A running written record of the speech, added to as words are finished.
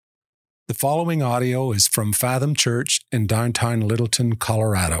The following audio is from Fathom Church in downtown Littleton,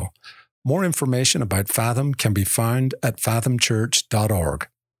 Colorado. More information about Fathom can be found at fathomchurch.org.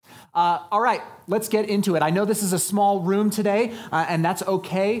 All right, let's get into it. I know this is a small room today, and that's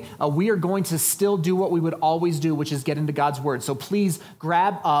okay. We are going to still do what we would always do, which is get into God's Word. So please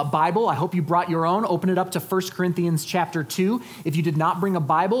grab a Bible. I hope you brought your own. Open it up to 1 Corinthians chapter 2. If you did not bring a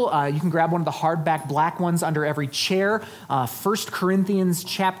Bible, you can grab one of the hardback black ones under every chair. 1 Corinthians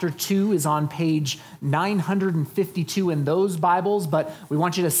chapter 2 is on page 952 in those Bibles, but we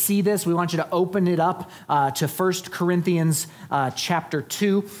want you to see this. We want you to open it up to 1 Corinthians chapter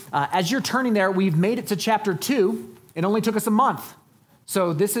 2. As you're turning there, we've made it to chapter 2. It only took us a month.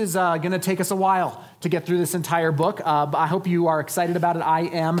 So this is going to take us a while to get through this entire book. But I hope you are excited about it. I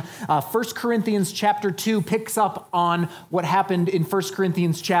am. 1 Corinthians chapter 2 picks up on what happened in 1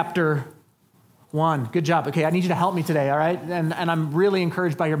 Corinthians chapter 1. Good job. Okay, I need you to help me today, all right? And I'm really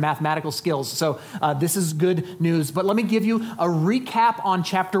encouraged by your mathematical skills. So this is good news. But let me give you a recap on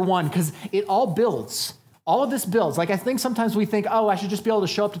chapter 1 because it all builds. All of this builds. Like I think sometimes we think, oh, I should just be able to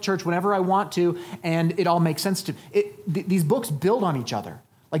show up to church whenever I want to, and it all makes sense to these books build on each other.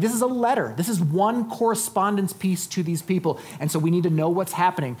 Like this is a letter. This is one correspondence piece to these people. And so we need to know what's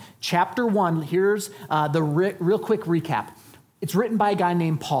happening. Chapter 1, here's the real quick recap. It's written by a guy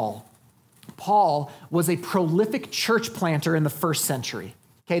named Paul. Paul was a prolific church planter in the first century.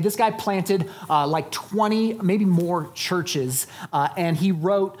 Okay, this guy planted like 20, maybe more churches, and he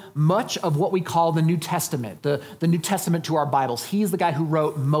wrote much of what we call the New Testament, the New Testament to our Bibles. He's the guy who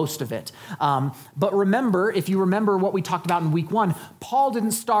wrote most of it. But remember, if you remember what we talked about in week 1, Paul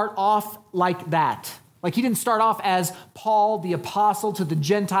didn't start off like that. Like he didn't start off as Paul, the apostle to the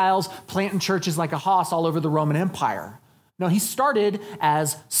Gentiles, planting churches like a hoss all over the Roman Empire. No, he started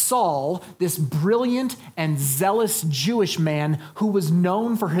as Saul, this brilliant and zealous Jewish man who was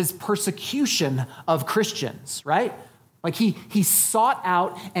known for his persecution of Christians, right? Like he sought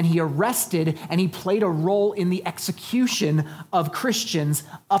out and he arrested and he played a role in the execution of Christians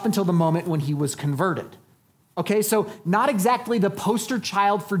up until the moment when he was converted. Okay, so not exactly the poster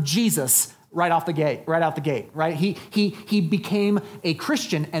child for Jesus right out the gate, right? He became a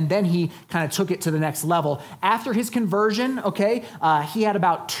Christian and then he kind of took it to the next level. After his conversion, okay, he had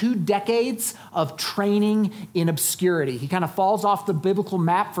about 2 decades of training in obscurity. He kind of falls off the biblical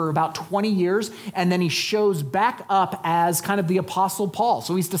map for about 20 years and then he shows back up as kind of the Apostle Paul.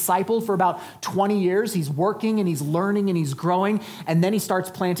 So he's discipled for about 20 years. He's working and he's learning and he's growing. And then he starts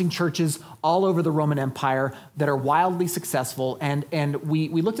planting churches all over the Roman Empire that are wildly successful. And we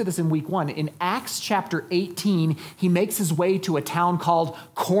looked at this in week 1. In Acts chapter 18, he makes his way to a town called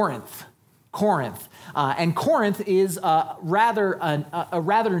Corinth. And Corinth is a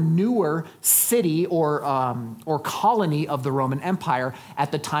rather newer city or colony of the Roman Empire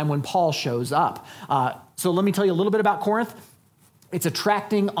at the time when Paul shows up. So let me tell you a little bit about Corinth. It's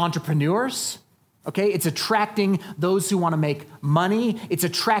attracting entrepreneurs. Okay, it's attracting those who want to make money. It's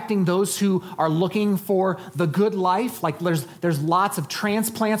attracting those who are looking for the good life. Like there's lots of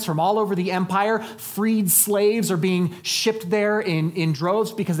transplants from all over the empire. Freed slaves are being shipped there in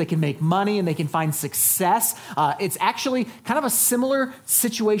droves because they can make money and they can find success. It's actually kind of a similar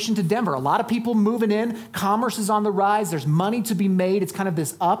situation to Denver. A lot of people moving in. Commerce is on the rise. There's money to be made. It's kind of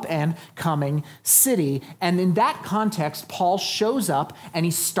this up and coming city. And in that context, Paul shows up and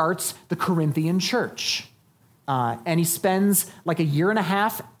he starts the Corinthian church. And he spends like a year and a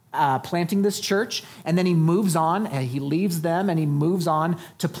half planting this church, and then he moves on, and he leaves them, and he moves on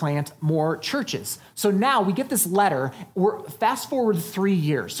to plant more churches. So now we get this letter. We're fast forward 3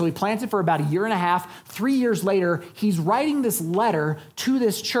 years. So he planted for about a year and a half. 3 years later, he's writing this letter to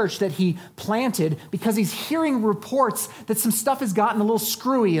this church that he planted because he's hearing reports that some stuff has gotten a little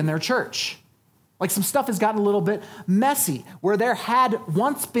screwy in their church. Like some stuff has gotten a little bit messy. Where there had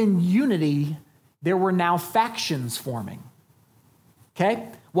once been unity, there were now factions forming, okay?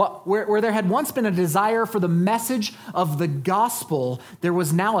 Well, where there had once been a desire for the message of the gospel, there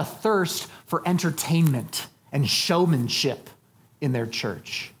was now a thirst for entertainment and showmanship in their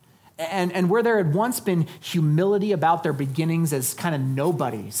church. And where there had once been humility about their beginnings as kind of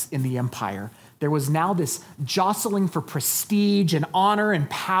nobodies in the empire, there was now this jostling for prestige and honor and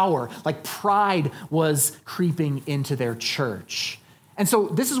power, like pride was creeping into their church. And so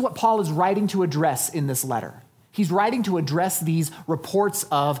this is what Paul is writing to address in this letter. He's writing to address these reports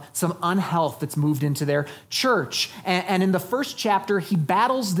of some unhealth that's moved into their church. And in the first chapter, he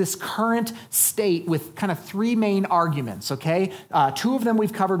battles this current state with kind of 3 main arguments, okay? 2 of them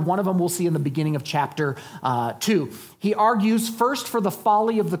we've covered. One of them we'll see in the beginning of chapter 2. He argues first for the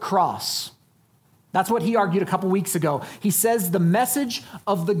folly of the cross. That's what he argued a couple weeks ago. He says the message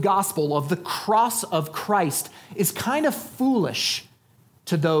of the gospel, of the cross of Christ, is kind of foolish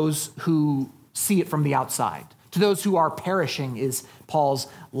to those who see it from the outside. To those who are perishing is Paul's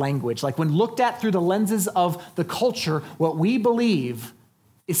language. Like when looked at through the lenses of the culture, what we believe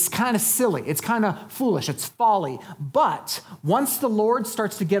is kind of silly. It's kind of foolish. It's folly. But once the Lord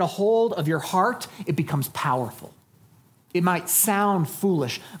starts to get a hold of your heart, it becomes powerful. It might sound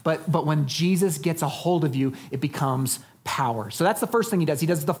foolish, but when Jesus gets a hold of you, it becomes power. So that's the first thing he does. He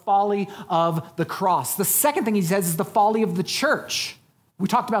does the folly of the cross. The second thing he says is the folly of the church. We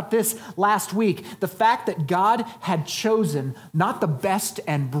talked about this last week. The fact that God had chosen not the best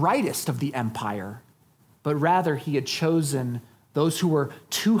and brightest of the empire, but rather he had chosen those who were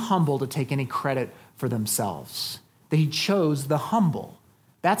too humble to take any credit for themselves. That he chose the humble.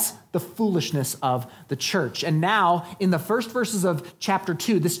 That's the foolishness of the church. And now, in the first verses of chapter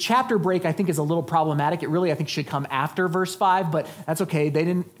 2, this chapter break, I think, is a little problematic. It really, I think, should come after verse 5, but that's okay. They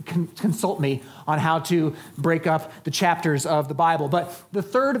didn't consult me on how to break up the chapters of the Bible. But the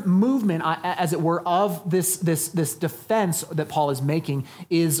third movement, as it were, of this defense that Paul is making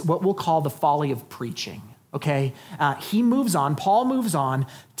is what we'll call the folly of preaching. Okay, Paul moves on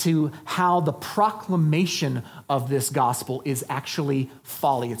to how the proclamation of this gospel is actually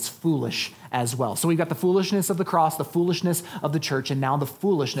folly. It's foolish as well. So we've got the foolishness of the cross, the foolishness of the church, and now the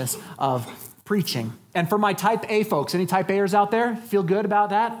foolishness of preaching. And for my type A folks, any type A'ers out there? Feel good about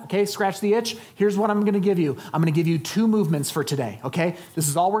that? Okay, scratch the itch. Here's what I'm going to give you. I'm going to give you two movements for today, okay? This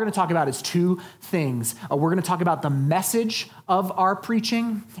is all we're going to talk about is two things. We're going to talk about the message of our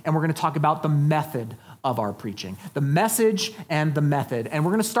preaching, and we're going to talk about the method of our preaching. The message and the method. And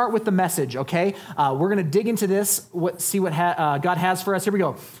we're going to start with the message, okay? We're going to dig into this, see what God has for us. Here we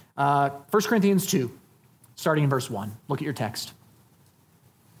go. 1 Corinthians 2, starting in verse 1. Look at your text.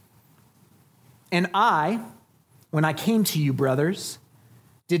 And I, when I came to you, brothers,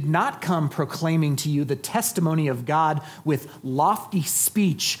 did not come proclaiming to you the testimony of God with lofty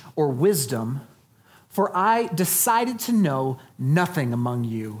speech or wisdom, for I decided to know nothing among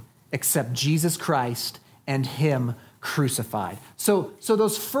you except Jesus Christ and him crucified. So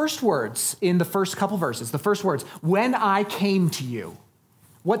those first words in the first couple verses, the first words, when I came to you,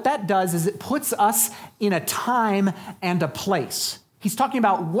 what that does is it puts us in a time and a place. He's talking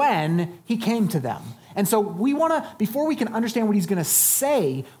about when he came to them. And so we want to, before we can understand what he's going to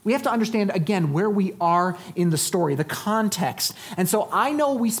say, we have to understand, again, where we are in the story, the context. And so I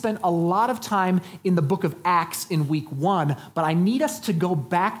know we spent a lot of time in the book of Acts in week 1, but I need us to go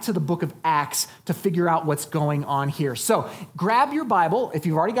back to the book of Acts to figure out what's going on here. So grab your Bible, if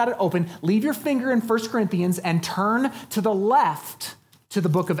you've already got it open, leave your finger in 1 Corinthians and turn to the left to the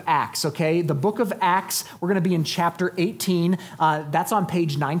book of Acts, okay? The book of Acts, we're going to be in chapter 18. That's on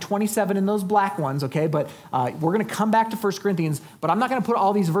page 927 in those black ones, okay? But we're going to come back to 1 Corinthians, but I'm not going to put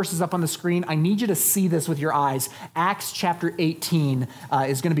all these verses up on the screen. I need you to see this with your eyes. Acts chapter 18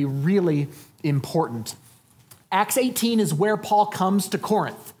 is going to be really important. Acts 18 is where Paul comes to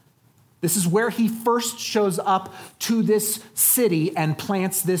Corinth. This is where he first shows up to this city and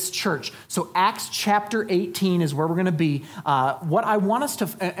plants this church. So Acts chapter 18 is where we're going to be. What I want us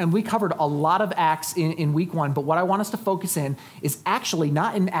to, and we covered a lot of Acts in week 1, but what I want us to focus in is actually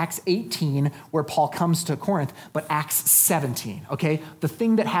not in Acts 18 where Paul comes to Corinth, but Acts 17, okay? The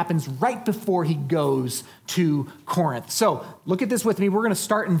thing that happens right before he goes to Corinth. So look at this with me. We're going to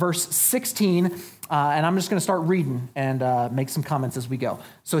start in verse 16. And I'm just going to start reading and make some comments as we go.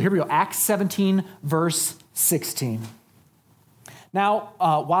 So here we go. Acts 17, verse 16. Now,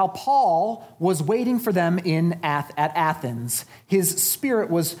 while Paul was waiting for them at Athens, his spirit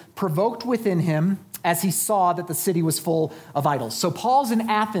was provoked within him as he saw that the city was full of idols. So Paul's in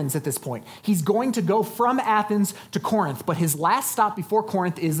Athens at this point. He's going to go from Athens to Corinth, but his last stop before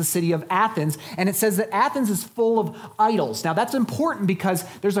Corinth is the city of Athens, and it says that Athens is full of idols. Now that's important because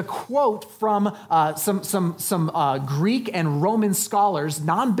there's a quote from some Greek and Roman scholars,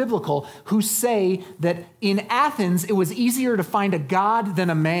 non-biblical, who say that in Athens it was easier to find a god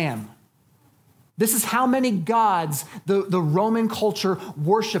than a man. This is how many gods the Roman culture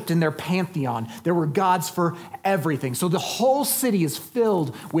worshipped in their pantheon. There were gods for everything. So the whole city is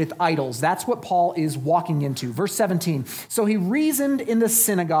filled with idols. That's what Paul is walking into. Verse 17, so he reasoned in the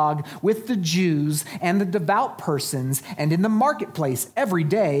synagogue with the Jews and the devout persons and in the marketplace every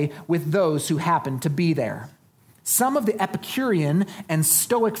day with those who happened to be there. Some of the Epicurean and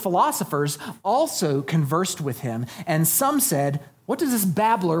Stoic philosophers also conversed with him, and some said, what does this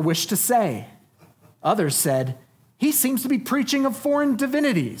babbler wish to say? Others said, he seems to be preaching of foreign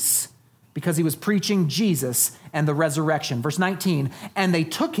divinities. because he was preaching Jesus and the resurrection. Verse 19, and they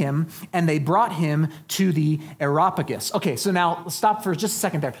took him and they brought him to the Areopagus. Okay, so now stop for just a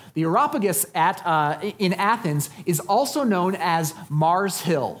second there. The Areopagus in Athens is also known as Mars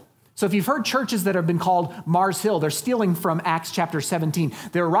Hill. So if you've heard churches that have been called Mars Hill, they're stealing from Acts chapter 17.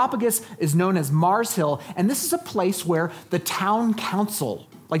 The Areopagus is known as Mars Hill, and this is a place where the town council,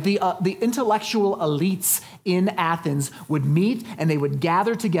 like the intellectual elites in Athens, would meet and they would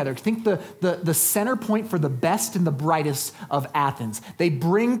gather together. Think the center point for the best and the brightest of Athens. They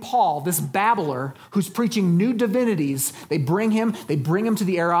bring Paul, this babbler who's preaching new divinities, they bring him to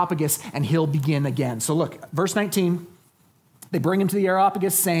the Areopagus, and he'll begin again. So look, verse 19, they bring him to the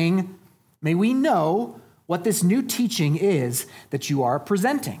Areopagus saying, may we know what this new teaching is that you are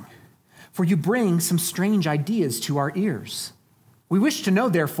presenting, for you bring some strange ideas to our ears. We wish to know,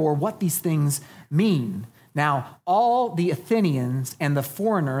 therefore, what these things mean. Now, all the Athenians and the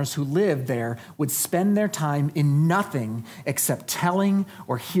foreigners who lived there would spend their time in nothing except telling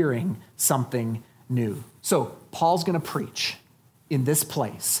or hearing something new. So Paul's going to preach in this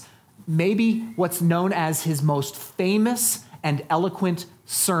place, maybe what's known as his most famous and eloquent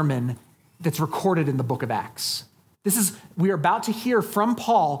sermon that's recorded in the book of Acts. We are about to hear from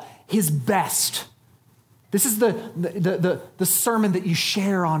Paul his best. This is the sermon that you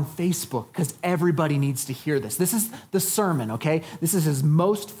share on Facebook because everybody needs to hear this. This is the sermon, okay? This is his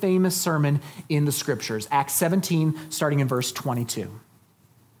most famous sermon in the scriptures, Acts 17, starting in verse 22.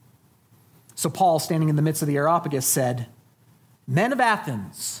 So Paul, standing in the midst of the Areopagus, said, men of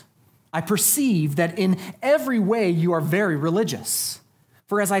Athens, I perceive that in every way you are very religious.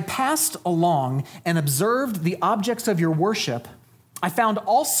 For as I passed along and observed the objects of your worship, I found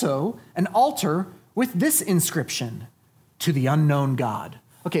also an altar with this inscription, to the unknown God.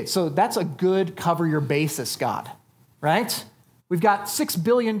 Okay, so that's a good cover your basis God, right? We've got 6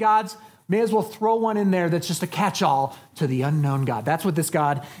 billion gods. May as well throw one in there that's just a catch-all to the unknown God. That's what this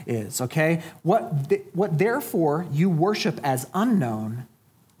God is, okay? What therefore you worship as unknown,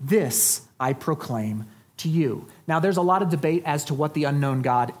 this I proclaim to you. Now, there's a lot of debate as to what the unknown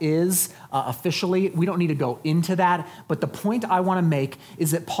God is officially. We don't need to go into that, but the point I want to make is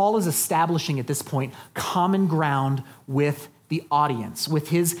that Paul is establishing at this point common ground with the audience, with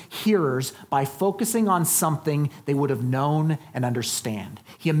his hearers, by focusing on something they would have known and understand.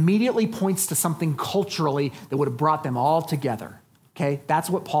 He immediately points to something culturally that would have brought them all together, okay?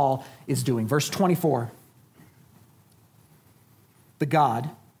 That's what Paul is doing. Verse 24, the God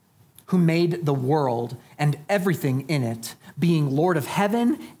who made the world and everything in it, being Lord of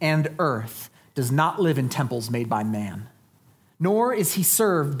heaven and earth, does not live in temples made by man, nor is he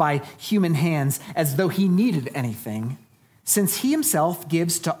served by human hands as though he needed anything, since he himself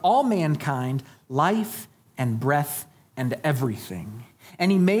gives to all mankind life and breath and everything.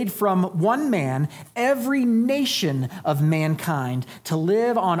 And he made from one man every nation of mankind to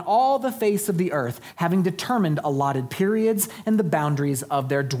live on all the face of the earth, having determined allotted periods and the boundaries of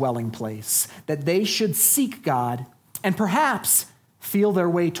their dwelling place, that they should seek God and perhaps feel their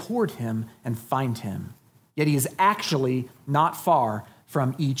way toward him and find him. Yet he is actually not far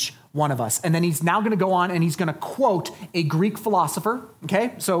from each one of us. And then he's now going to go on and he's going to quote a Greek philosopher,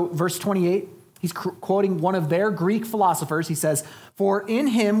 okay? So verse 28, he's quoting one of their Greek philosophers. He says, for in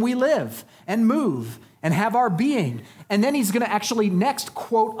him we live and move and have our being. And then he's going to actually next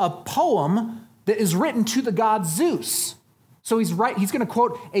quote a poem that is written to the god Zeus. So he's going to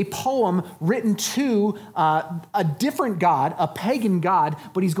quote a poem written to a different god, a pagan god,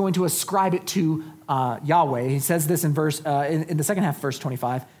 but he's going to ascribe it to Yahweh. He says this in the second half of verse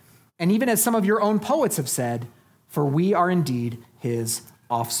 25. And even as some of your own poets have said, for we are indeed his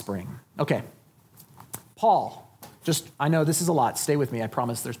offspring. Okay. Paul, I know this is a lot. Stay with me. I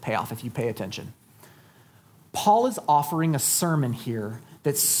promise there's payoff if you pay attention. Paul is offering a sermon here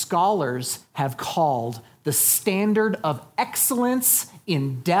that scholars have called the standard of excellence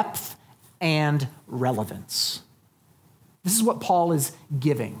in depth and relevance. This is what Paul is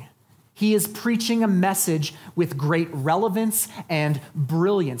giving. He is preaching a message with great relevance and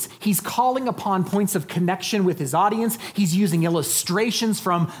brilliance. He's calling upon points of connection with his audience. He's using illustrations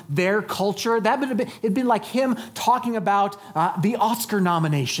from their culture. It'd been like him talking about the Oscar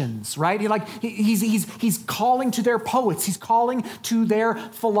nominations, right? He's calling to their poets. He's calling to their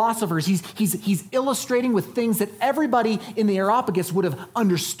philosophers. He's illustrating with things that everybody in the Areopagus would have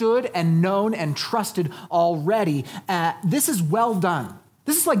understood and known and trusted already. This is well done.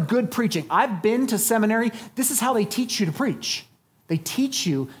 This is like good preaching. I've been to seminary. This is how they teach you to preach. They teach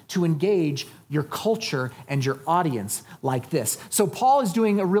you to engage your culture and your audience like this. So Paul is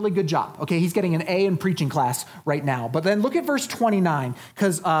doing a really good job. Okay, he's getting an A in preaching class right now. But then look at verse 29,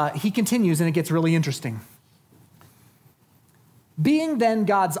 because he continues and it gets really interesting. Being then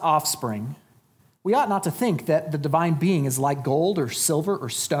God's offspring, we ought not to think that the divine being is like gold or silver or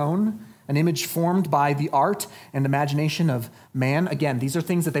stone, an image formed by the art and imagination of man. Again, these are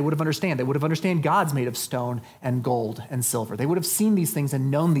things that they would have understood. They would have understood God's made of stone and gold and silver. They would have seen these things and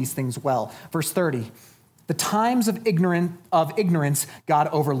known these things well. Verse 30, the times of ignorance God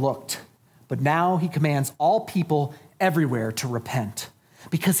overlooked, but now he commands all people everywhere to repent,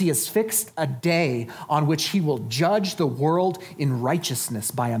 because he has fixed a day on which he will judge the world in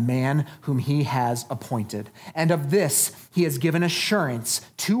righteousness by a man whom he has appointed. And of this he has given assurance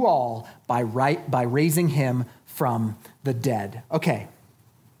to all by raising him from the dead. Okay.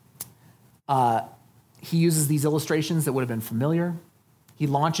 He uses these illustrations that would have been familiar. He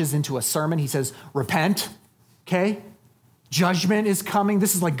launches into a sermon. He says, repent, okay? Judgment is coming.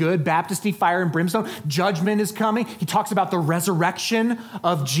 This is like good Baptist-y fire and brimstone. Judgment is coming. He talks about the resurrection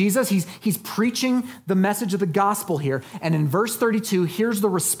of Jesus. He's preaching the message of the gospel here. And in verse 32, here's the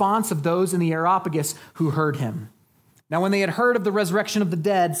response of those in the Areopagus who heard him. Now, when they had heard of the resurrection of the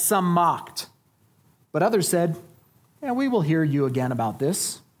dead, some mocked. But others said, yeah, we will hear you again about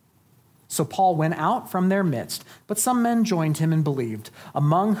this. So Paul went out from their midst, but some men joined him and believed,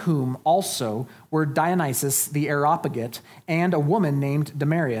 among whom also were Dionysius the Areopagite and a woman named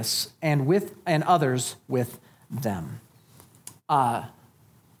Damaris, and others with them. So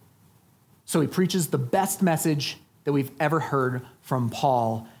he preaches the best message that we've ever heard from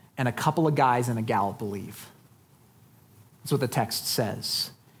Paul, and a couple of guys and a gal believe. That's what the text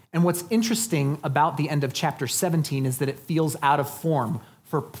says. And what's interesting about the end of chapter 17 is that it feels out of form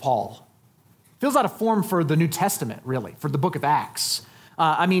for Paul. Feels out of form for the New Testament, really, for the book of Acts.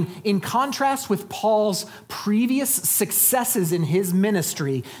 In contrast with Paul's previous successes in his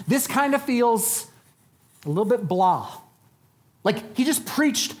ministry, this kind of feels a little bit blah. Like he just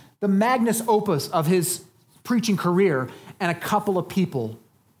preached the magnus opus of his preaching career, and a couple of people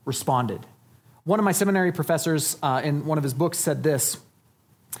responded. One of my seminary professors in one of his books said this: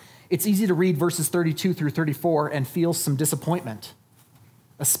 it's easy to read verses 32 through 34 and feel some disappointment,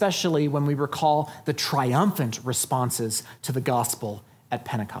 especially when we recall the triumphant responses to the gospel at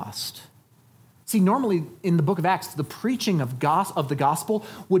Pentecost. See, normally in the book of Acts, the preaching of the gospel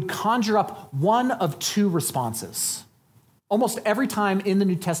would conjure up one of two responses. Almost every time in the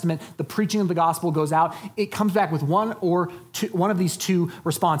New Testament, the preaching of the gospel goes out, it comes back with one of these two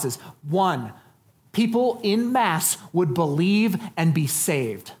responses. One, people in mass would believe and be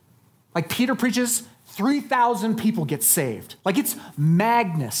saved. Like Peter preaches, 3,000 people get saved. Like it's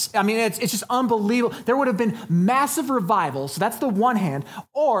Magnus. It's just unbelievable. There would have been massive revival. So that's the one hand.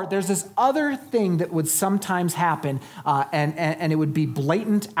 Or there's this other thing that would sometimes happen, and it would be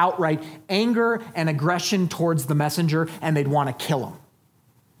blatant, outright anger and aggression towards the messenger, and they'd want to kill him.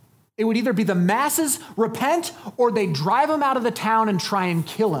 It would either be the masses repent, or they drive him out of the town and try and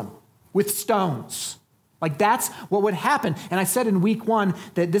kill him with stones. Like that's what would happen. And I said in week 1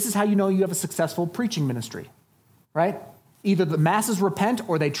 that this is how you know you have a successful preaching ministry, right? Either the masses repent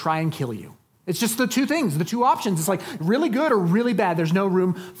or they try and kill you. It's just the two things, the two options. It's like really good or really bad. There's no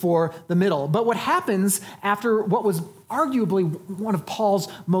room for the middle. But what happens after what was arguably one of Paul's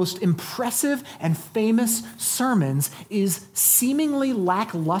most impressive and famous sermons is seemingly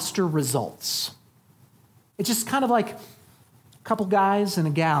lackluster results. It's just kind of like a couple guys and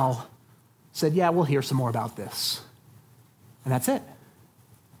a gal said, yeah, we'll hear some more about this. And that's it.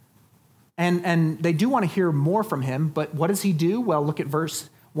 And they do want to hear more from him, but what does he do? Well, look at verse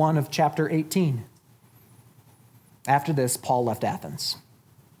 1 of chapter 18. After this, Paul left Athens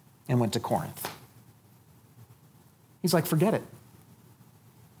and went to Corinth. He's like, forget it.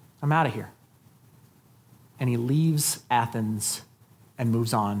 I'm out of here. And he leaves Athens and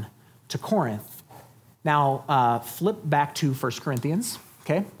moves on to Corinth. Now, flip back to 1 Corinthians.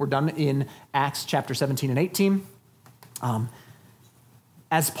 Okay, we're done in Acts chapter 17 and 18.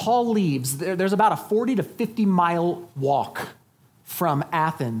 As Paul leaves, there's about a 40 to 50 mile walk from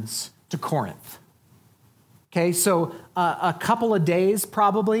Athens to Corinth. Okay, so a couple of days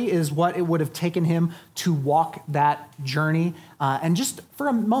probably is what it would have taken him to walk that journey. And just for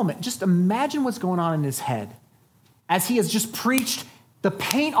a moment, just imagine what's going on in his head as he has just preached the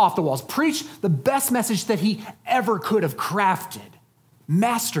paint off the walls, preached the best message that he ever could have crafted.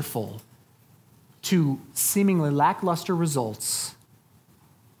 Masterful, to seemingly lackluster results,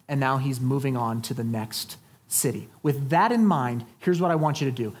 and now he's moving on to the next city. With that in mind, here's what I want you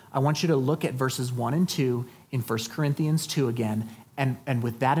to do. I want you to look at verses 1 and 2 in 1 Corinthians 2 again And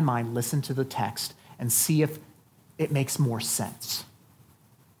with that in mind, listen to the text and see if it makes more sense.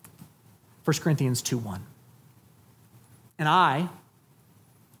 1 Corinthians 2:1. And I,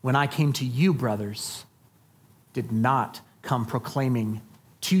 when I came to you, brothers, did not come proclaiming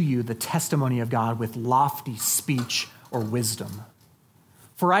to you the testimony of God with lofty speech or wisdom.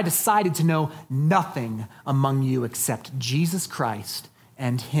 For I decided to know nothing among you except Jesus Christ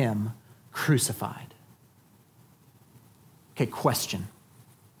and him crucified. Okay, question.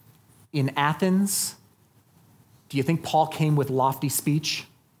 In Athens, do you think Paul came with lofty speech?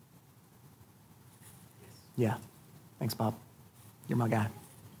 Yeah. Thanks, Bob. You're my guy.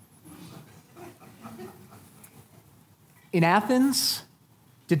 In Athens,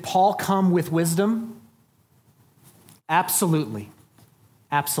 did Paul come with wisdom? Absolutely.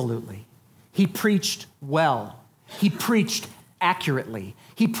 Absolutely. He preached well. He preached accurately.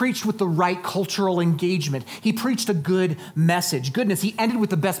 He preached with the right cultural engagement. He preached a good message. Goodness, he ended with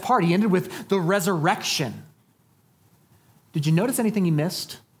the best part. He ended with the resurrection. Did you notice anything he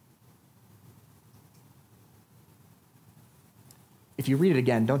missed? If you read it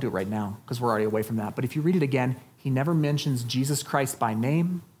again, don't do it right now because we're already away from that. But if you read it again, he never mentions Jesus Christ by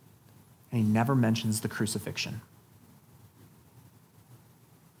name, and he never mentions the crucifixion.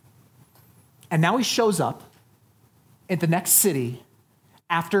 And now he shows up at the next city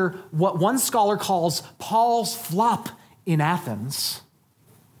after what one scholar calls Paul's flop in Athens,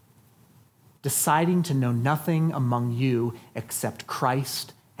 deciding to know nothing among you except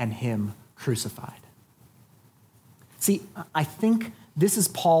Christ and him crucified. See, I think this is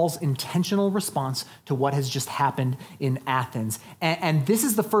Paul's intentional response to what has just happened in Athens. And this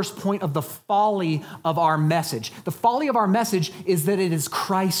is the first point of the folly of our message. The folly of our message is that it is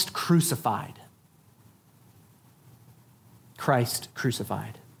Christ crucified. Christ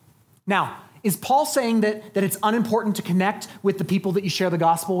crucified. Now, is Paul saying that it's unimportant to connect with the people that you share the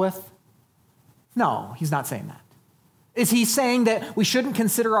gospel with? No, he's not saying that. Is he saying that we shouldn't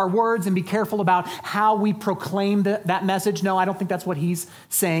consider our words and be careful about how we proclaim that message? No, I don't think that's what he's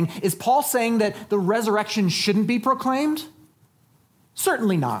saying. Is Paul saying that the resurrection shouldn't be proclaimed?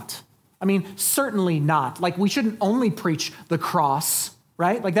 Certainly not. I mean, certainly not. Like, we shouldn't only preach the cross,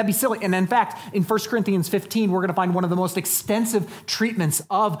 right? Like, that'd be silly. And in fact, in 1 Corinthians 15, we're going to find one of the most extensive treatments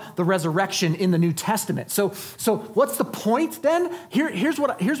of the resurrection in the New Testament. So what's the point then? Here's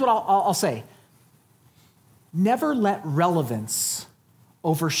what I'll say. Never let relevance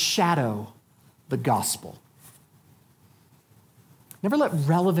overshadow the gospel. Never let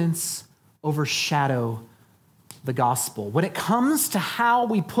relevance overshadow the gospel. When it comes to how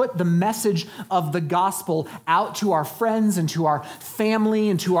we put the message of the gospel out to our friends and to our family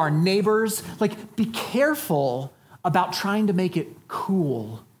and to our neighbors, like, be careful about trying to make it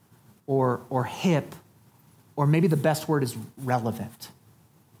cool or hip, or maybe the best word is relevant.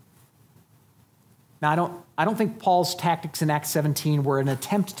 Now, I don't think Paul's tactics in Acts 17 were an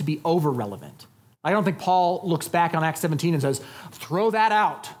attempt to be over-relevant. I don't think Paul looks back on Acts 17 and says, throw that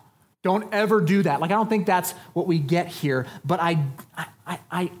out. Don't ever do that. Like, I don't think that's what we get here. But I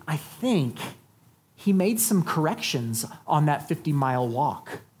think he made some corrections on that 50-mile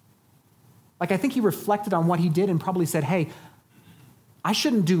walk. Like, I think he reflected on what he did and probably said, hey, I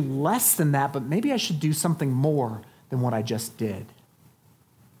shouldn't do less than that, but maybe I should do something more than what I just did.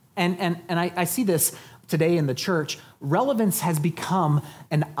 And I see this today in the church. Relevance has become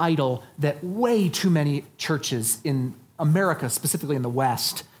an idol that way too many churches in America, specifically in the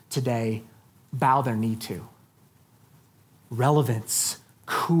West today, bow their knee to. Relevance,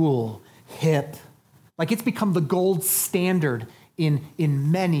 cool, hip. Like, it's become the gold standard in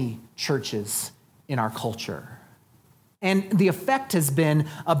many churches in our culture. And the effect has been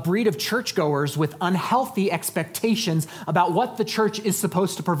a breed of churchgoers with unhealthy expectations about what the church is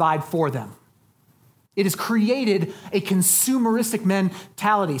supposed to provide for them. It has created a consumeristic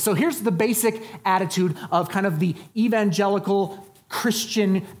mentality. So here's the basic attitude of kind of the evangelical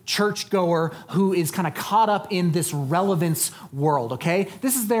Christian churchgoer who is kind of caught up in this relevance world, okay?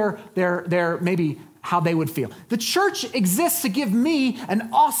 This is their maybe how they would feel. The church exists to give me an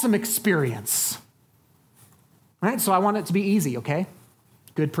awesome experience. Right? So I want it to be easy, okay?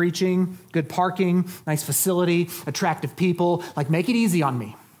 Good preaching, good parking, nice facility, attractive people. Like, make it easy on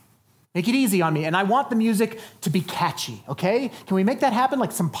me. Make it easy on me. And I want the music to be catchy, okay? Can we make that happen?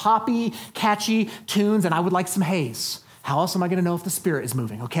 Like some poppy, catchy tunes, and I would like some haze. How else am I going to know if the Spirit is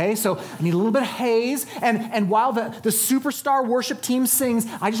moving, okay? So I need a little bit of haze. And while the superstar worship team sings,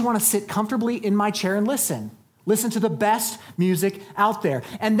 I just want to sit comfortably in my chair and listen. Listen to the best music out there.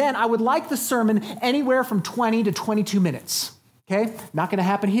 And then I would like the sermon anywhere from 20 to 22 minutes, okay? Not going to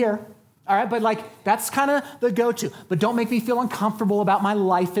happen here. All right, but like that's kind of the go-to. But don't make me feel uncomfortable about my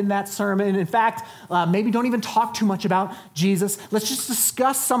life in that sermon. In fact, maybe don't even talk too much about Jesus. Let's just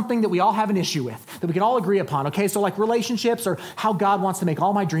discuss something that we all have an issue with, that we can all agree upon, okay? So like relationships or how God wants to make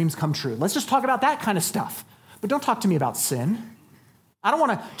all my dreams come true. Let's just talk about that kind of stuff. But don't talk to me about sin. I don't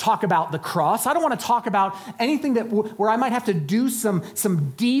want to talk about the cross. I don't want to talk about anything where I might have to do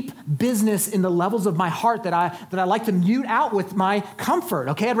some deep business in the levels of my heart that I like to mute out with my comfort,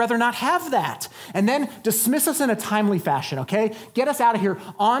 okay? I'd rather not have that. And then dismiss us in a timely fashion, okay? Get us out of here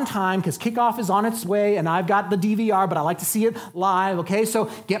on time because kickoff is on its way and I've got the DVR, but I like to see it live, okay?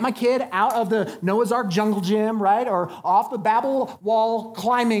 So get my kid out of the Noah's Ark jungle gym, right? Or off the Babel wall,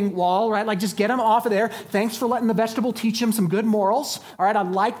 climbing wall, right? Like just get him off of there. Thanks for letting the vegetable teach him some good morals. All right, I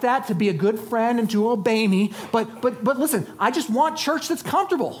like that, to be a good friend and to obey me. But listen, I just want church that's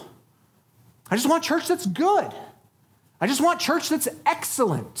comfortable. I just want church that's good. I just want church that's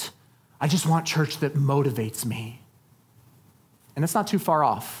excellent. I just want church that motivates me. And it's not too far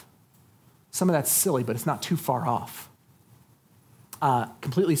off. Some of that's silly, but it's not too far off.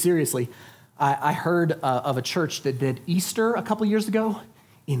 Completely seriously, I heard of a church that did Easter a couple years ago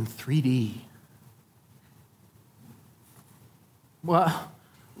in 3D. Well,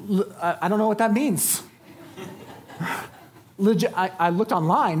 I don't know what that means. I looked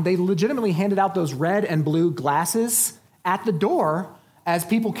online. They legitimately handed out those red and blue glasses at the door as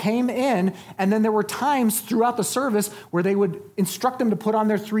people came in, and then there were times throughout the service where they would instruct them to put on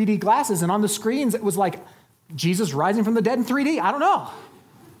their 3D glasses, and on the screens it was like Jesus rising from the dead in 3D. I don't know.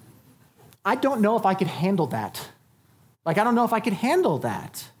 I don't know if I could handle that. I don't know if I could handle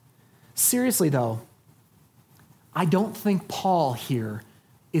that. Seriously, though, I don't think Paul here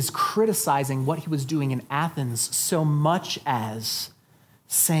is criticizing what he was doing in Athens so much as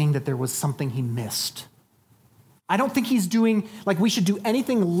saying that there was something he missed. I don't think he's doing, we should do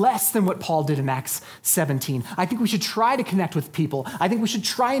anything less than what Paul did in Acts 17. I think we should try to connect with people. I think we should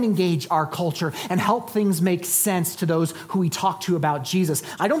try and engage our culture and help things make sense to those who we talk to about Jesus.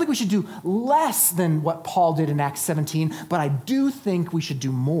 I don't think we should do less than what Paul did in Acts 17, but I do think we should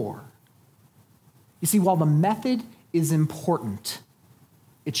do more. You see, while the method is important,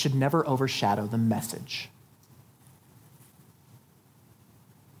 it should never overshadow the message.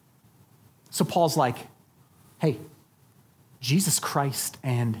 So Paul's like, hey, Jesus Christ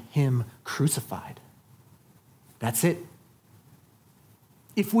and him crucified. That's it.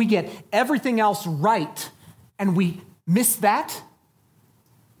 If we get everything else right and we miss that,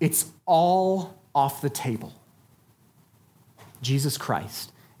 it's all off the table. Jesus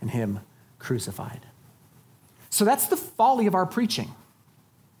Christ and him crucified. So that's the folly of our preaching.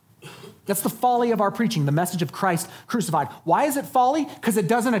 That's the folly of our preaching, the message of Christ crucified. Why is it folly? Because it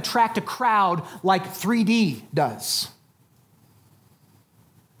doesn't attract a crowd like 3D does.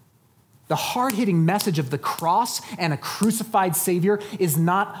 The hard-hitting message of the cross and a crucified Savior is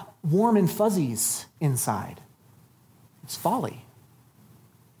not warm and fuzzies inside. It's folly.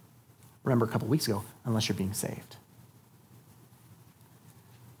 Remember a couple weeks ago, unless you're being saved.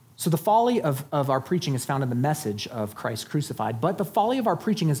 So the folly of our preaching is found in the message of Christ crucified, but the folly of our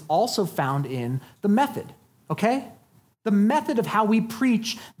preaching is also found in the method, okay? The method of how we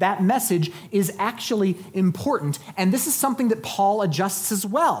preach that message is actually important, and this is something that Paul adjusts as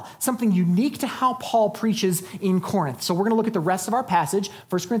well, something unique to how Paul preaches in Corinth. So we're going to look at the rest of our passage,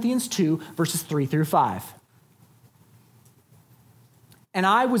 1 Corinthians 2, verses 3 through 5. And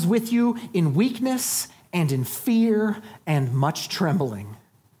I was with you in weakness and in fear and much trembling.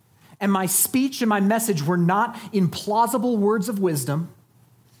 And my speech and my message were not in plausible words of wisdom,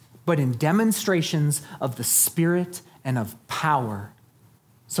 but in demonstrations of the Spirit and of power,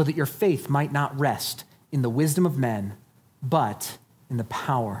 so that your faith might not rest in the wisdom of men, but in the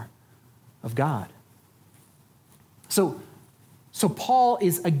power of God. So Paul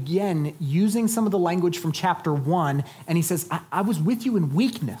is again using some of the language from chapter 1, and he says, I was with you in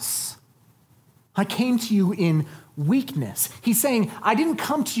weakness. I came to you in weakness. He's saying, I didn't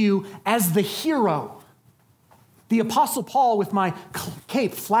come to you as the hero, the Apostle Paul with my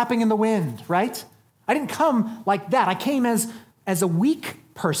cape flapping in the wind, right? I didn't come like that. I came as a weak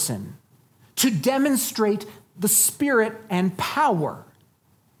person to demonstrate the Spirit and power.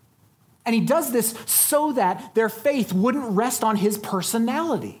 And he does this so that their faith wouldn't rest on his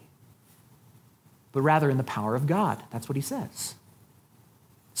personality, but rather in the power of God. That's what he says.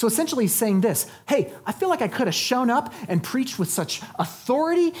 So essentially he's saying this, hey, I feel like I could have shown up and preached with such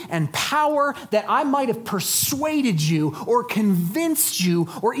authority and power that I might have persuaded you or convinced you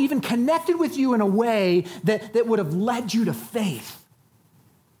or even connected with you in a way that would have led you to faith.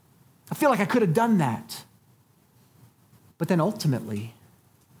 I feel like I could have done that. But then ultimately,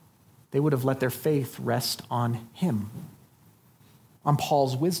 they would have let their faith rest on him, on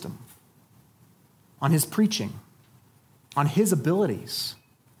Paul's wisdom, on his preaching, on his abilities.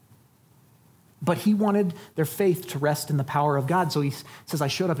 But he wanted their faith to rest in the power of God. So he says, I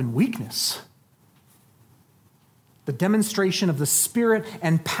showed up in weakness. The demonstration of the Spirit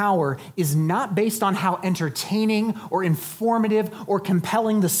and power is not based on how entertaining or informative or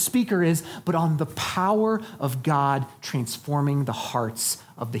compelling the speaker is, but on the power of God transforming the hearts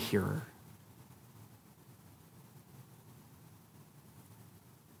of the hearer.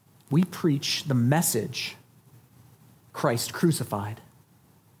 We preach the message, Christ crucified,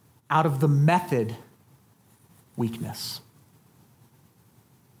 out of the method, weakness.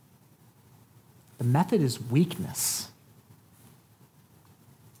 The method is weakness.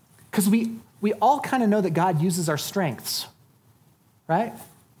 Because we all kind of know that God uses our strengths, right?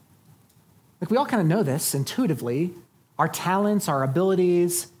 Like we all kind of know this intuitively, our talents, our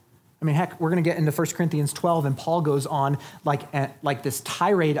abilities. I mean, heck, we're going to get into 1 Corinthians 12, and Paul goes on like this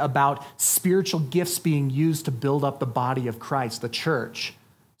tirade about spiritual gifts being used to build up the body of Christ, the church.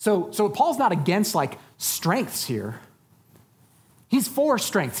 So Paul's not against like strengths here. He's for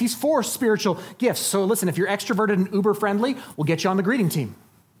strengths. He's for spiritual gifts. So listen, if you're extroverted and uber friendly, we'll get you on the greeting team.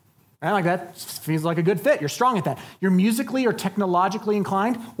 Right? Like that feels like a good fit. You're strong at that. You're musically or technologically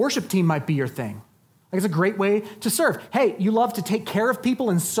inclined, worship team might be your thing. Like it's a great way to serve. Hey, you love to take care of people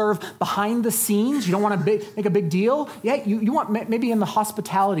and serve behind the scenes. You don't want to make a big deal. Yeah, you want maybe in the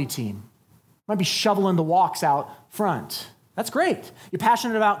hospitality team. Might be shoveling the walks out front. That's great. You're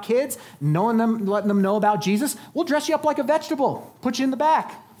passionate about kids, knowing them, letting them know about Jesus. We'll dress you up like a vegetable, put you in the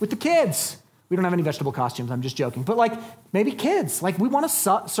back with the kids. We don't have any vegetable costumes, I'm just joking. But like maybe kids, like we want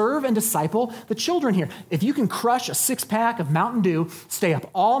to serve and disciple the children here. If you can crush a 6-pack of Mountain Dew, stay up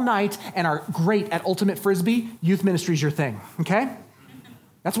all night, and are great at ultimate Frisbee, youth ministry is your thing, okay?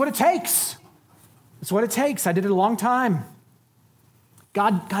 That's what it takes. That's what it takes. I did it a long time.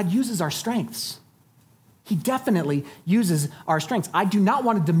 God uses our strengths. He definitely uses our strengths. I do not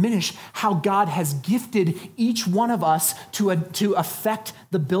want to diminish how God has gifted each one of us to affect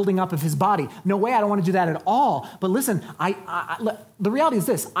the building up of his body. No way, I don't want to do that at all. But listen, the reality is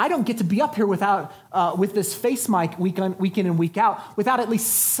this. I don't get to be up here with this face mic week in and week out without at least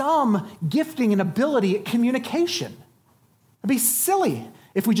some gifting and ability at communication. It'd be silly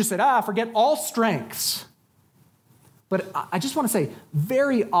if we just said, forget all strengths. But I just want to say,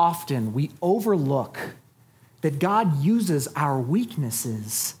 very often we overlook that God uses our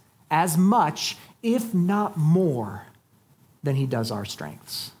weaknesses as much, if not more, than he does our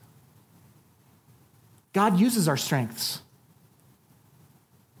strengths. God uses our strengths,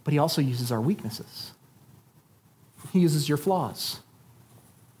 but he also uses our weaknesses. He uses your flaws.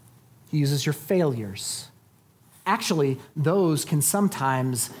 He uses your failures. Actually, those can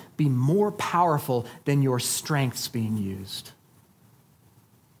sometimes be more powerful than your strengths being used.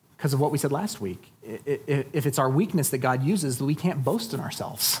 Because of what we said last week. If it's our weakness that God uses, then we can't boast in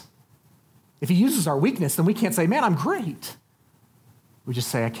ourselves. If he uses our weakness, then we can't say, man, I'm great. We just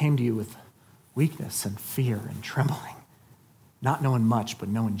say, I came to you with weakness and fear and trembling, not knowing much, but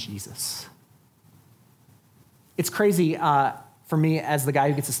knowing Jesus. It's crazy for me as the guy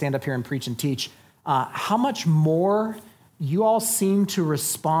who gets to stand up here and preach and teach, how much more you all seem to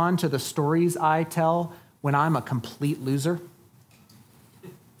respond to the stories I tell when I'm a complete loser,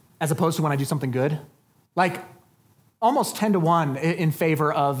 as opposed to when I do something good. Like almost 10-1 in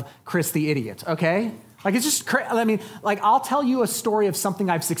favor of Chris the idiot, okay? Like it's just, I mean, like I'll tell you a story of something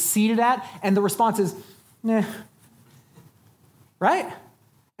I've succeeded at and the response is, nah, right?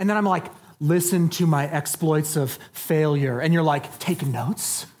 And then I'm like, listen to my exploits of failure. And you're like, taking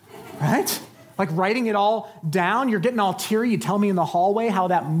notes, right? Like writing it all down. You're getting all teary. You tell me in the hallway how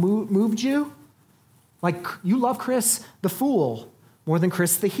that moved you. Like you love Chris the fool more than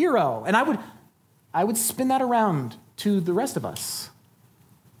Chris the hero. And I would spin that around to the rest of us.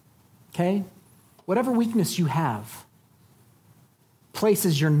 Okay? Whatever weakness you have,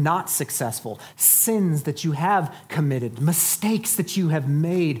 places you're not successful, sins that you have committed, mistakes that you have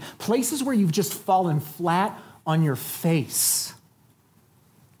made, places where you've just fallen flat on your face.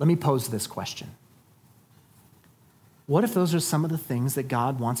 Let me pose this question. What if those are some of the things that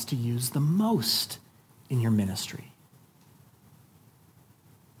God wants to use the most in your ministry?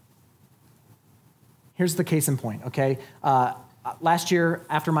 Here's the case in point, okay? Last year,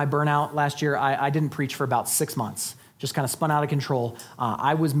 after my burnout last year, I didn't preach for about 6 months. Just kind of spun out of control.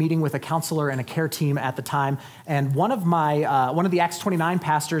 I was meeting with a counselor and a care team at the time, and one of the Acts 29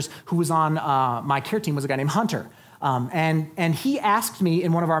 pastors who was on my care team was a guy named Hunter. And he asked me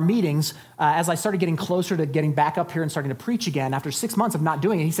in one of our meetings, as I started getting closer to getting back up here and starting to preach again, after 6 months of not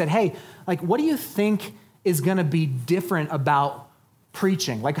doing it, he said, hey, like, what do you think is going to be different about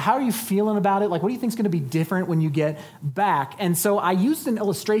preaching? Like, how are you feeling about it? Like, what do you think is going to be different when you get back? And so I used an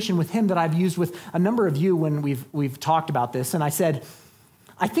illustration with him that I've used with a number of you when we've talked about this. And I said,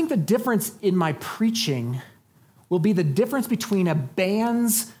 I think the difference in my preaching will be the difference between a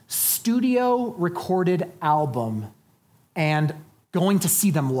band's studio recorded album and going to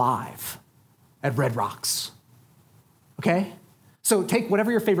see them live at Red Rocks. Okay? So take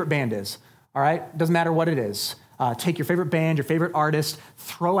whatever your favorite band is, all right? Doesn't matter what it is. Take your favorite band, your favorite artist,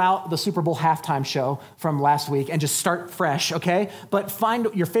 throw out the Super Bowl halftime show from last week and just start fresh, okay? But find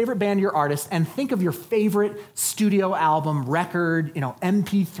your favorite band, your artist, and think of your favorite studio album, record,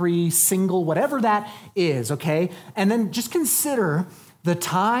 MP3, single, whatever that is, okay? And then just consider the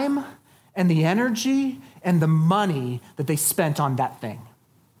time and the energy and the money that they spent on that thing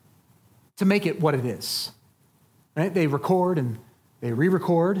to make it what it is, right? They record and they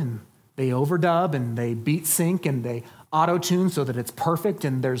re-record and they overdub and they beat sync and they auto-tune so that it's perfect,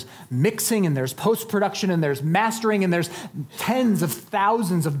 and there's mixing and there's post-production and there's mastering and there's tens of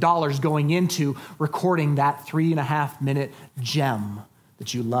thousands of dollars going into recording that 3.5-minute gem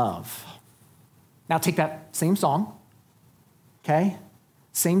that you love. Now take that same song, okay,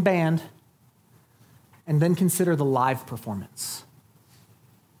 same band, and then consider the live performance.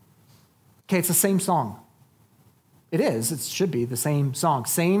 Okay, it's the same song. It is. It should be the same song.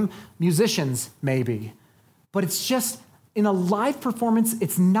 Same musicians, maybe. But it's just, in a live performance,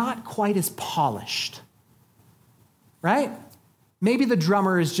 it's not quite as polished. Right? Maybe the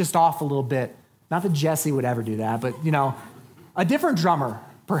drummer is just off a little bit. Not that Jesse would ever do that, but, a different drummer,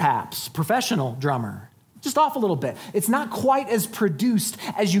 perhaps, professional drummer. Just off a little bit. It's not quite as produced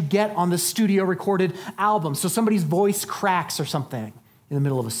as you get on the studio recorded album. So somebody's voice cracks or something in the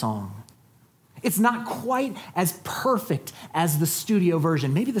middle of a song. It's not quite as perfect as the studio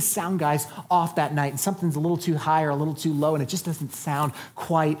version. Maybe the sound guy's off that night and something's a little too high or a little too low and it just doesn't sound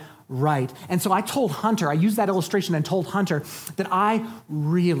quite right. And so I told Hunter, I used that illustration and told Hunter that I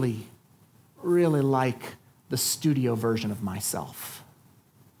really, really like the studio version of myself.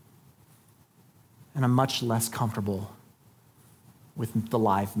 And I'm much less comfortable with the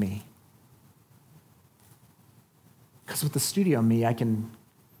live me. Because with the studio me, I can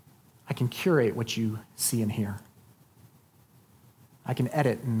curate what you see and hear. I can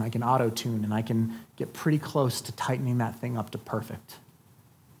edit and I can auto-tune and I can get pretty close to tightening that thing up to perfect.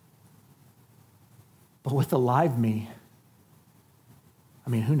 But with the live me,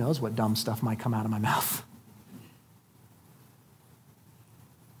 who knows what dumb stuff might come out of my mouth.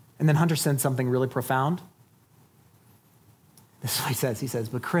 And then Hunter said something really profound. This is what he says. He says,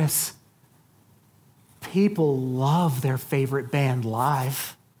 but Chris, people love their favorite band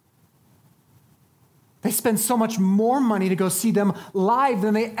live. They spend so much more money to go see them live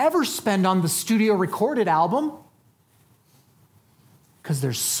than they ever spend on the studio recorded album because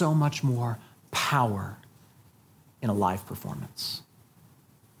there's so much more power in a live performance.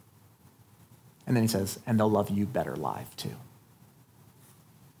 And then he says, and they'll love you better live too.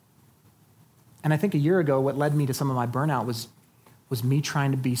 And I think a year ago, what led me to some of my burnout was me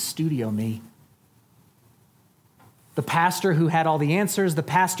trying to be studio me. The pastor who had all the answers, the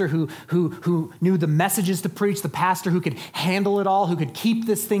pastor who knew the messages to preach, the pastor who could handle it all, who could keep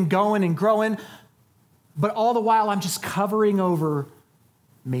this thing going and growing. But all the while, I'm just covering over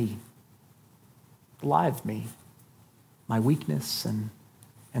me, the live me, my weakness, and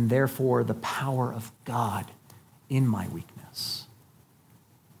therefore the power of God in my weakness.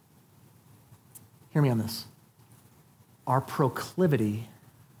 Hear me on this. Our proclivity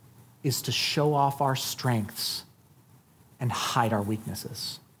is to show off our strengths and hide our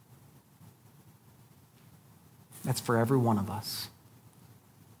weaknesses. That's for every one of us.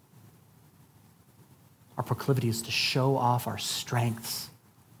 Our proclivity is to show off our strengths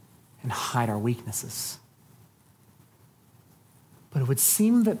and hide our weaknesses. But it would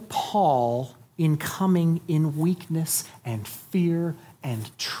seem that Paul, in coming in weakness and fear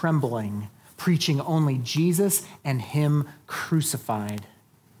and trembling, preaching only Jesus and him crucified,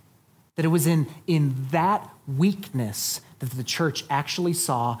 that it was in that weakness that the church actually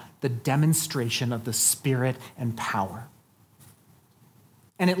saw the demonstration of the Spirit and power.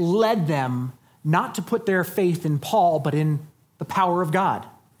 And it led them not to put their faith in Paul, but in the power of God.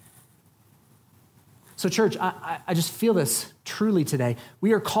 So church, I just feel this truly today.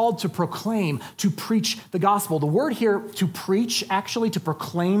 We are called to proclaim, to preach the gospel. The word here, to preach, actually to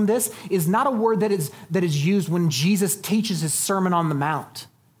proclaim this, is not a word that is used when Jesus teaches his Sermon on the Mount.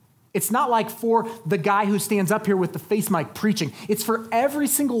 It's not like for the guy who stands up here with the face mic preaching. It's for every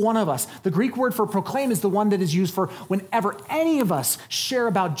single one of us. The Greek word for proclaim is the one that is used for whenever any of us share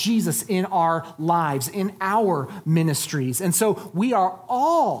about Jesus in our lives, in our ministries. And so we are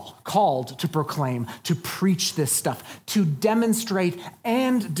all called to proclaim, to preach this stuff, to demonstrate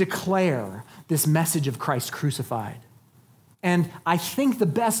and declare this message of Christ crucified. And I think the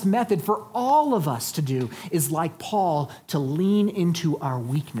best method for all of us to do is, like Paul, to lean into our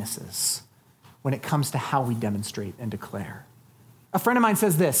weaknesses when it comes to how we demonstrate and declare. A friend of mine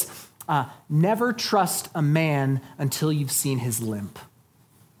says this, never trust a man until you've seen his limp.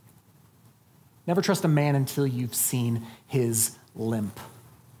 Never trust a man until you've seen his limp.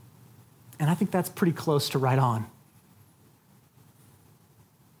 And I think that's pretty close to right on.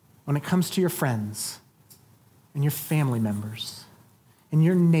 When it comes to your friends, and your family members, and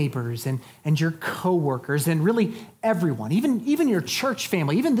your neighbors, and your coworkers, and really everyone, even your church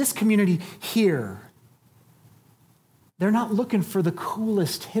family, even this community here. They're not looking for the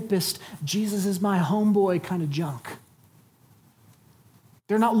coolest, hippest, Jesus is my homeboy kind of junk.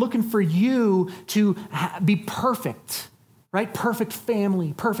 They're not looking for you to be perfect, right? Perfect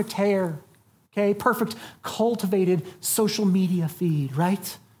family, perfect hair, okay? Perfect cultivated social media feed,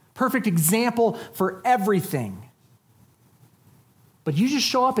 right? Perfect example for everything. But you just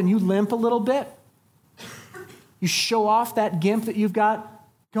show up and you limp a little bit. You show off that gimp that you've got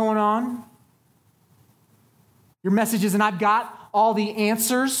going on. Your message is, and I've got all the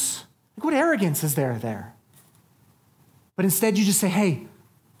answers. Like, what arrogance is there? But instead you just say, hey,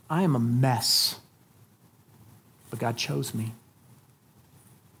 I am a mess, but God chose me.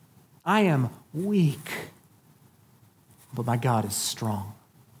 I am weak, but my God is strong.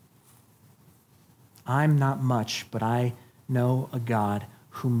 I'm not much, but I know a God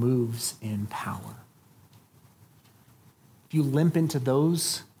who moves in power. If you limp into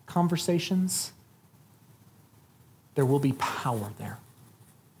those conversations, there will be power there.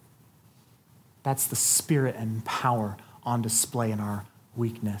 That's the spirit and power on display in our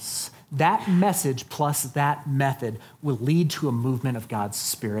weakness. That message plus that method will lead to a movement of God's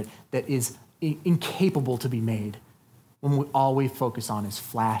Spirit that is incapable to be made when all we focus on is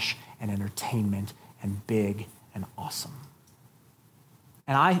flash and entertainment and big and awesome.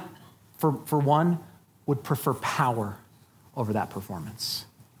 And I, for one, would prefer power over that performance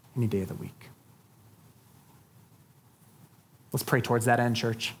any day of the week. Let's pray towards that end,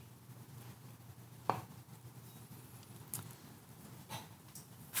 church.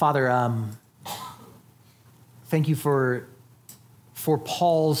 Father, thank you for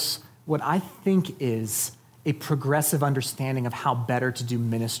Paul's, what I think is a progressive understanding of how better to do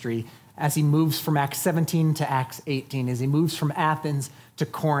ministry as he moves from Acts 17 to Acts 18, as he moves from Athens to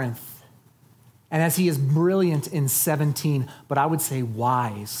Corinth, and as he is brilliant in 17, but I would say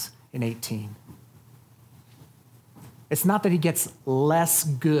wise in 18. It's not that he gets less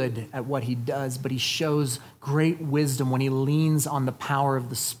good at what he does, but he shows great wisdom when he leans on the power of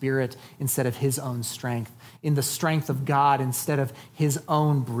the Spirit instead of his own strength, in the strength of God instead of his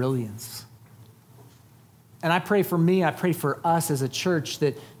own brilliance. And I pray for me, I pray for us as a church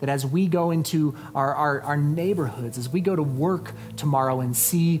that as we go into our neighborhoods, as we go to work tomorrow and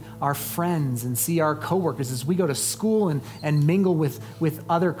see our friends and see our coworkers, as we go to school and mingle with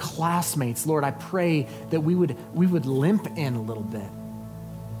other classmates, Lord, I pray that we would limp in a little bit.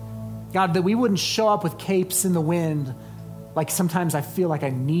 God, that we wouldn't show up with capes in the wind like sometimes I feel like I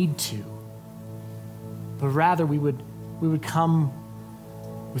need to, but rather we would come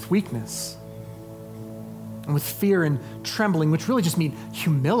with weakness and with fear and trembling, which really just mean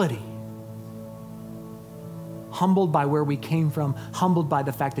humility. Humbled by where we came from, humbled by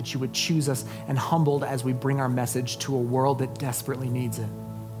the fact that you would choose us, and humbled as we bring our message to a world that desperately needs it.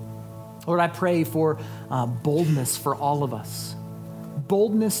 Lord, I pray for boldness for all of us.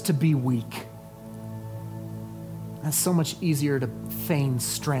 Boldness to be weak. That's so much easier to feign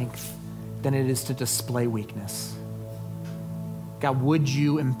strength than it is to display weakness. God, would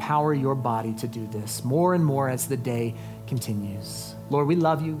you empower your body to do this more and more as the day continues? Lord, we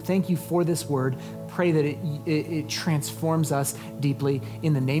love you. Thank you for this word. Pray that it transforms us deeply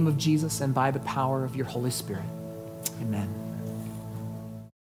in the name of Jesus and by the power of your Holy Spirit. Amen.